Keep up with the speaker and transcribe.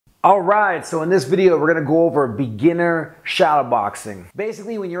Alright, so in this video we're going to go over beginner shadowboxing.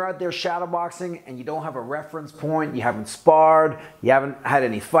 Basically, when you're out there shadowboxing and you don't have a reference point, you haven't sparred, you haven't had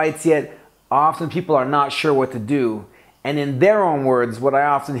any fights yet, often people are not sure what to do. And in their own words, what I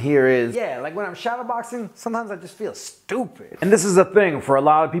often hear is, yeah, like when I'm shadowboxing, sometimes I just feel stupid. And this is the thing for a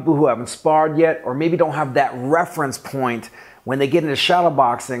lot of people who haven't sparred yet, or maybe don't have that reference point. When they get into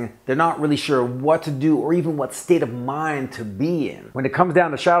shadowboxing, they're not really sure what to do or even what state of mind to be in. When it comes down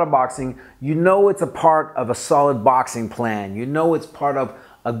to shadowboxing, you know it's a part of a solid boxing plan. You know it's part of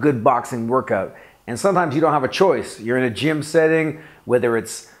a good boxing workout. And sometimes you don't have a choice. You're in a gym setting, whether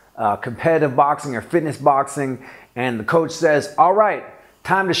it's competitive boxing or fitness boxing, and the coach says, all right,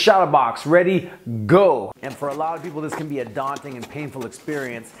 time to shadowbox, ready, go. And for a lot of people, this can be a daunting and painful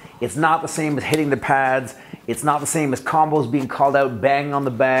experience. It's not the same as hitting the pads. It's not the same as combos being called out, banging on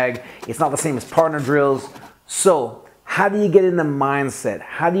the bag. It's not the same as partner drills. So how do you get in the mindset?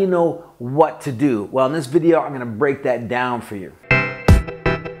 How do you know what to do? Well, in this video, I'm gonna break that down for you.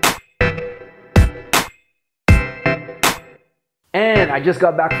 And I just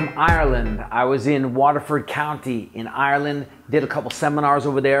got back from Ireland. I was in Waterford County in Ireland, did a couple seminars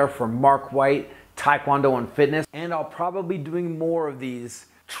over there for Mark White, Taekwondo and Fitness. And I'll probably be doing more of these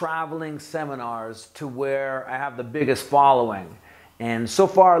traveling seminars to where I have the biggest following. And so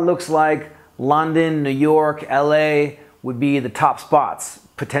far it looks like London, New York, LA would be the top spots.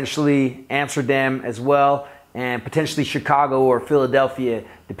 Potentially Amsterdam as well, and potentially Chicago or Philadelphia,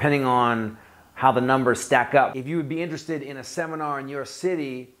 depending on how the numbers stack up. If you would be interested in a seminar in your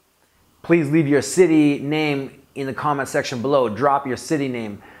city, please leave your city name in the comment section below. Drop your city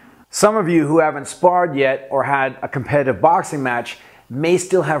name. Some of you who haven't sparred yet or had a competitive boxing match may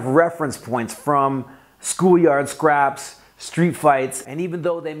still have reference points from schoolyard scraps, street fights, and even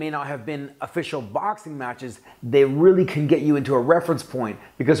though they may not have been official boxing matches, they really can get you into a reference point,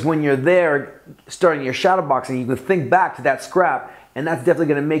 because when you're there starting your shadowboxing, you can think back to that scrap, and that's definitely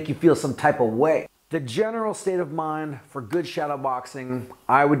going to make you feel some type of way. The general state of mind for good shadowboxing,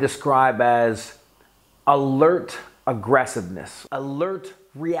 I would describe as alert aggressiveness, alert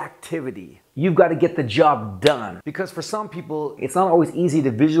reactivity. You've got to get the job done. Because for some people, it's not always easy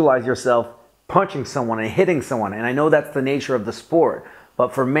to visualize yourself punching someone and hitting someone. And I know that's the nature of the sport.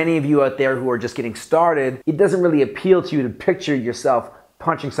 But for many of you out there who are just getting started, it doesn't really appeal to you to picture yourself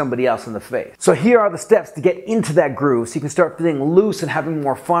punching somebody else in the face. So here are the steps to get into that groove so you can start feeling loose and having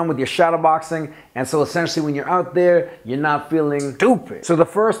more fun with your shadowboxing. And so essentially when you're out there, you're not feeling stupid. So the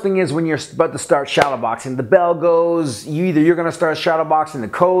first thing is when you're about to start shadowboxing, the bell goes, you're gonna start shadowboxing, the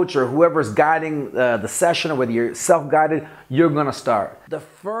coach or whoever's guiding the session, or whether you're self-guided, you're gonna start. The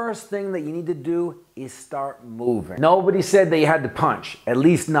first thing that you need to do is start moving. Nobody said that you had to punch, at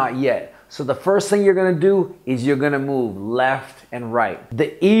least not yet. So the first thing you're gonna do is you're gonna move left and right.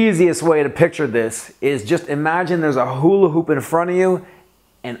 The easiest way to picture this is just imagine there's a hula hoop in front of you,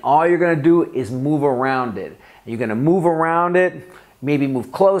 and all you're gonna do is move around it. You're gonna move around it, maybe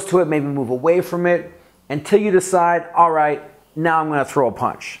move close to it, maybe move away from it, until you decide, all right, now I'm gonna throw a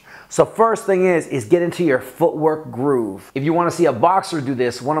punch. So first thing is get into your footwork groove. If you want to see a boxer do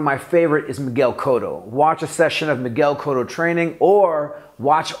this, one of my favorite is Miguel Cotto. Watch a session of Miguel Cotto training, or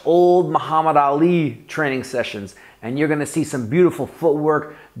watch old Muhammad Ali training sessions, and you're going to see some beautiful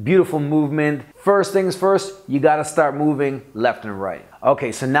footwork, beautiful movement. First things first, you got to start moving left and right.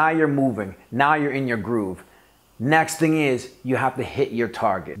 Okay, so now you're moving. Now you're in your groove. Next thing is you have to hit your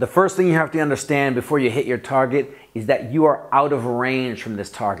target. The first thing you have to understand before you hit your target is that you are out of range from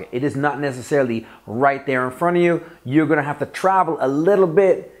this target. It is not necessarily right there in front of you. You're gonna have to travel a little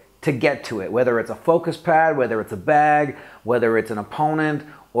bit to get to it, whether it's a focus pad, whether it's a bag, whether it's an opponent,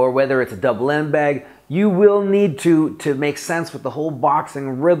 or whether it's a double end bag. You will need to make sense with the whole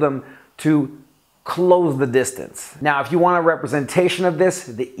boxing rhythm to close the distance. Now, if you want a representation of this,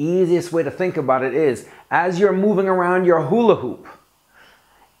 the easiest way to think about it is as you're moving around your hula hoop,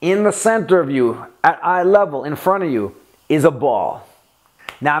 in the center of you, at eye level, in front of you, is a ball.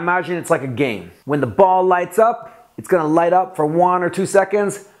 Now imagine it's like a game. When the ball lights up, it's gonna light up for 1 or 2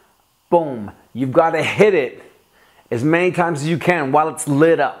 seconds. Boom, you've gotta hit it as many times as you can while it's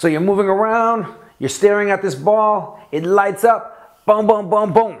lit up. So you're moving around, you're staring at this ball, it lights up, boom, boom,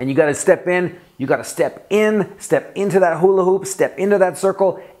 boom, boom. And you gotta step in, you gotta step into that hula hoop, step into that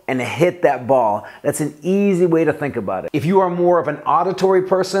circle, and hit that ball. That's an easy way to think about it. If you are more of an auditory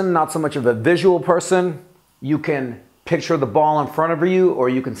person, not so much of a visual person, you can picture the ball in front of you, or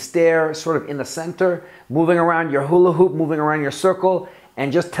you can stare sort of in the center, moving around your hula hoop, moving around your circle,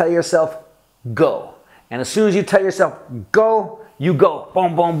 and just tell yourself, go. And as soon as you tell yourself, go, you go.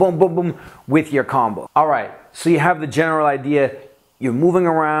 Boom, boom, boom, boom, boom, with your combo. All right, so you have the general idea. you're moving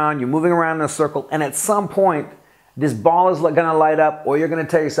around in a circle, and at some point, this ball is gonna light up, or you're gonna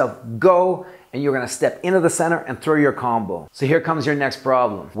tell yourself, go, and you're gonna step into the center and throw your combo. So here comes your next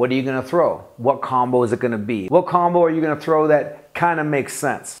problem. What are you gonna throw? What combo is it gonna be? What combo are you gonna throw that kind of makes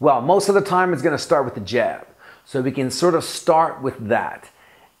sense? Well, most of the time it's gonna start with the jab. So we can sort of start with that.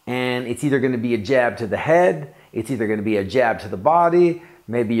 And it's either gonna be a jab to the head, it's either gonna be a jab to the body,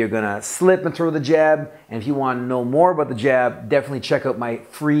 maybe you're gonna slip and throw the jab. And if you wanna know more about the jab, definitely check out my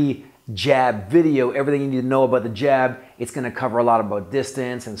free jab video, everything you need to know about the jab. It's gonna cover a lot about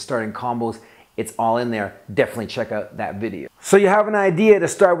distance and starting combos. It's all in there. Definitely check out that video. So you have an idea to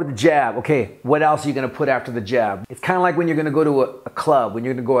start with the jab. Okay, what else are you gonna put after the jab? It's kind of like when you're gonna go to a club, when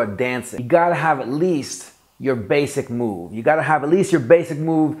you're gonna go out dancing. You gotta have at least your basic move. You gotta have at least your basic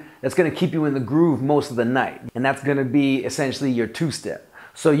move that's gonna keep you in the groove most of the night. And that's gonna be essentially your two-step.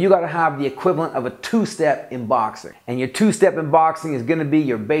 So you gotta have the equivalent of a two-step in boxing. And your two-step in boxing is gonna be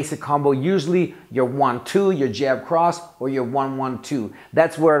your basic combo, usually your 1-2, your jab cross, or your 1-1-2.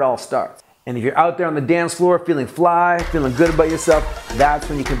 That's where it all starts. And if you're out there on the dance floor feeling fly, feeling good about yourself, that's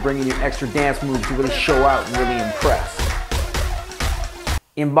when you can bring in your extra dance moves to really show out and really impress.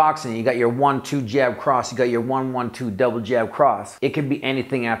 In boxing, you got your 1-2 jab cross, you got your 1-1-2 double jab cross. It can be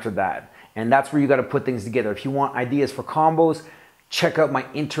anything after that. And that's where you gotta put things together. If you want ideas for combos, check out my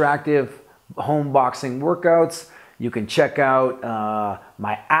interactive home boxing workouts. You can check out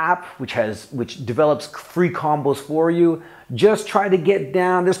my app, which develops free combos for you. Just try to get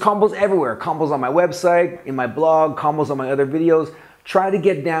down. There's combos everywhere. Combos on my website, in my blog, combos on my other videos. Try to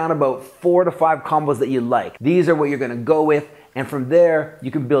get down about 4 to 5 combos that you like. These are what you're gonna go with. And from there, you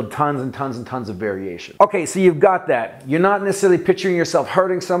can build tons and tons and tons of variation. Okay, so you've got that. You're not necessarily picturing yourself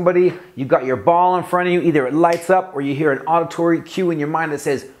hurting somebody. You've got your ball in front of you. Either it lights up or you hear an auditory cue in your mind that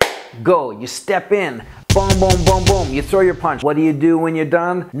says, go. You step in. Boom, boom, boom, boom. You throw your punch. What do you do when you're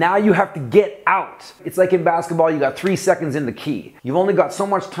done? Now you have to get out. It's like in basketball, you got 3 seconds in the key. You've only got so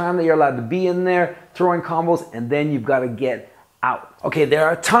much time that you're allowed to be in there throwing combos, and then you've got to get out. Okay, there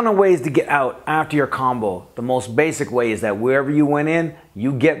are a ton of ways to get out after your combo. The most basic way is that wherever you went in,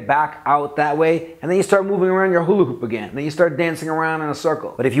 you get back out that way, and then you start moving around your hula hoop again. Then you start dancing around in a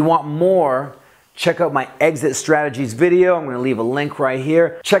circle. But if you want more, check out my exit strategies video. I'm gonna leave a link right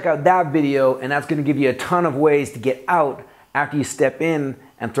here. Check out that video, and that's gonna give you a ton of ways to get out after you step in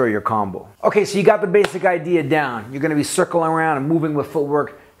and throw your combo. Okay, so you got the basic idea down. You're gonna be circling around and moving with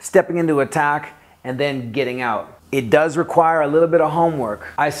footwork, stepping into attack, and then getting out. It does require a little bit of homework.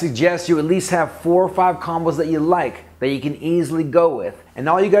 I suggest you at least have 4 or 5 combos that you like, that you can easily go with. And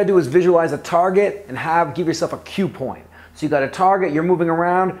all you gotta do is visualize a target and give yourself a cue point. So you got a target, you're moving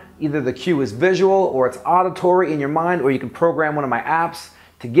around, either the cue is visual or it's auditory in your mind, or you can program one of my apps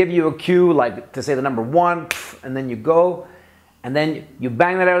to give you a cue, like to say the number 1, and then you go, and then you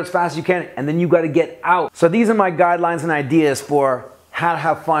bang that out as fast as you can, and then you gotta get out. So these are my guidelines and ideas for how to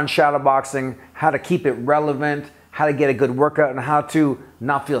have fun shadowboxing, how to keep it relevant, how to get a good workout, and how to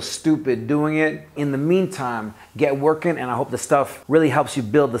not feel stupid doing it. In the meantime, get working, and I hope this stuff really helps you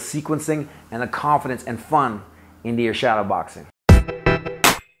build the sequencing and the confidence and fun into your shadowboxing.